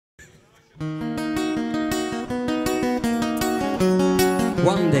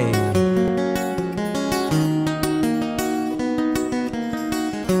One day.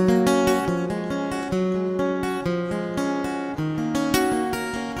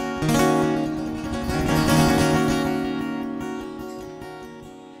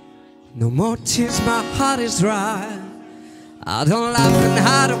 No more tears, my heart is dry. I don't laugh and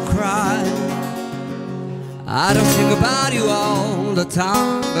I don't cry. I don't think about you all the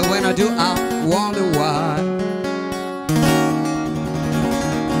time, but when I do, I wonder why.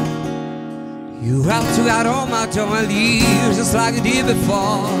 You have to out on my door and leave just like you did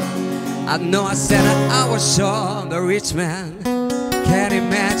before. I know I said that I was sure the rich man can't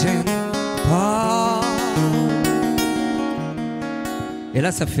imagine. Oh. Et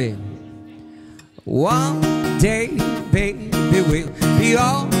là ça fait one day, baby, we'll be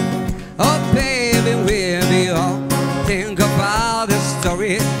all. Oh, baby, we'll be all. Think about the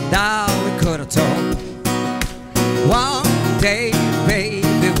story that we could have told. One day, baby,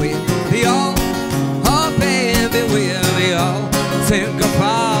 we'll be all. Oh, baby, we'll be all. Think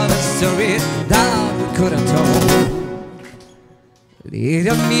about the story that we could have told.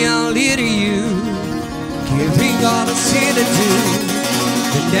 Little me and little you, giving all the shit to do.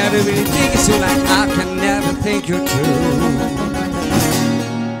 You never really think it's so like I can never think you're true.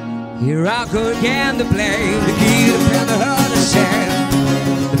 Here I go again to blame the key, the pen, the hurt, the shame.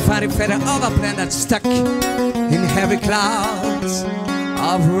 The funny feather of a plan that's stuck in heavy clouds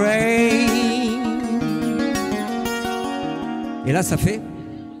of rain. Et là ça fait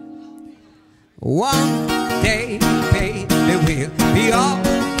one day, baby, we'll be all.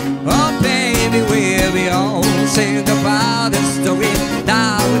 Oh, baby, we'll be all. Think about the story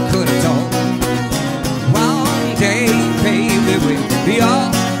that we could have told. One day, baby, we'll be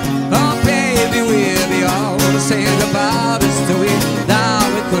all. Oh, baby, we'll be all. Think about the story that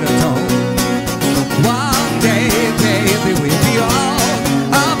we could have told. One day, baby, we'll be all.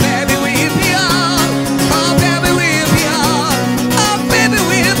 Oh, baby, we'll be all. Oh, baby, we'll be all. Oh, baby,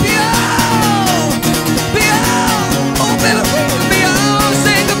 we'll be all. Be all. Oh, baby, we'll be all.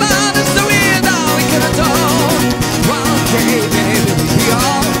 Think about the story that we could have told. One day, baby, we'll be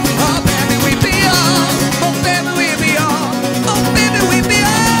all. Oh, baby, we'll be all. Oh, baby, we'll be all. Oh, baby, we'll be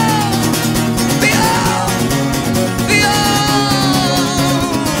all. Be all. Be all.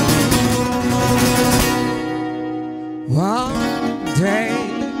 One day,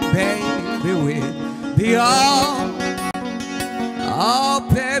 baby, we'll be all. Oh,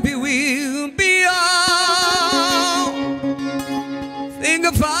 baby, we'll be all. Think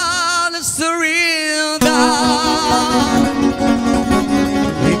about the story that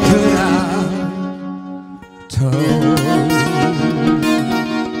we could have told.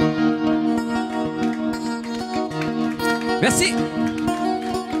 Merci.